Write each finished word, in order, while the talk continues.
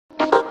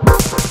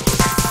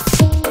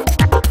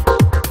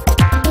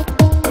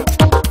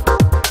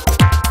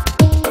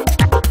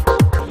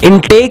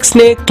Intex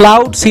ने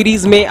cloud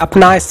series में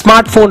अपना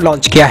स्मार्टफोन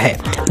लॉन्च किया है।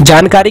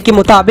 जानकारी के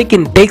मुताबिक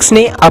इंटेक्स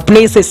ने अपने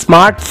इस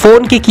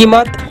स्मार्टफोन की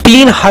कीमत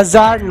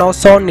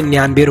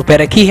 3,999 रुपए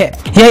रखी है।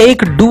 यह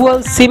एक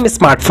डुअल सिम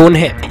स्मार्टफोन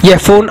है। यह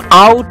phone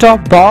out of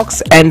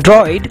box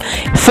Android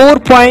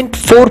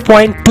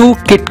 4.4.2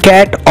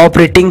 KitKat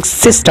operating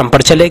system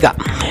पर चलेगा।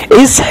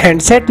 इस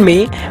हैंडसेट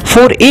में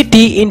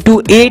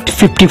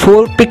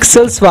 480x854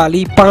 पिक्सल्स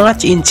वाली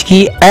 5 इंच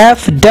की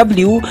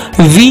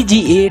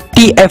FWVGA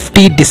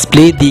TFT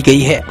डिस्प्ले दी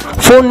गई है।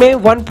 फोन में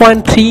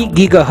 1.3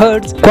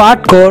 गीगाहर्ट्ज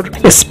क्वाड कोर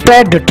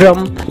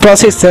स्प्रेडड्रम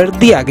प्रोसेसर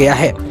दिया गया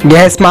है।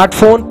 यह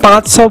स्मार्टफोन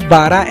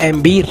 512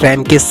 MB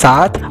रैम के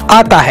साथ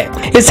आता है।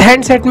 इस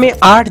हैंडसेट में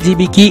 8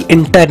 GB की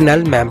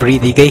इंटरनल मेमोरी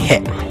दी गई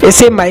है।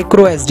 इसे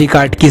माइक्रो SD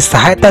कार्ड की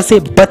सहायता से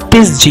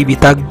 32 GB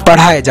तक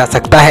बढ़ाया जा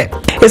सकता है।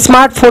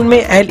 स्मार्टफोन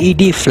में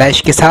LED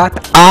फ्लैश के साथ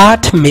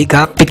 8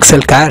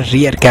 मेगापिक्सल का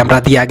रियर कैमरा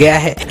दिया गया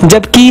है,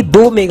 जबकि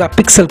 2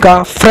 मेगापिक्सल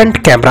का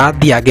फ्रंट कैमरा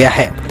दिया गया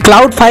है।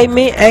 क्लाउड 5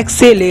 में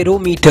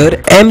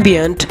एक्सेलेरोमीटर,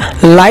 एम्बियंट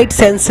लाइट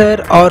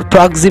सेंसर और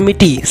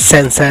प्रॉक्सिमिटी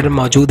सेंसर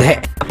मौजूद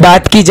है।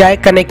 बात की जाए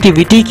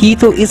कनेक्टिविटी की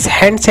तो इस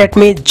हैंडसेट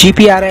में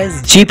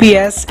GPRS,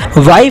 GPS,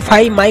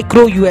 wifi,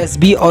 micro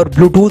USB और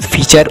ब्लूटूथ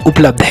फीचर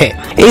उपलब्ध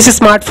है। इस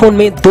स्मार्टफोन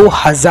में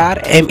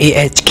 2000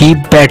 mAh की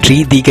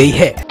बैटरी दी गई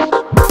है।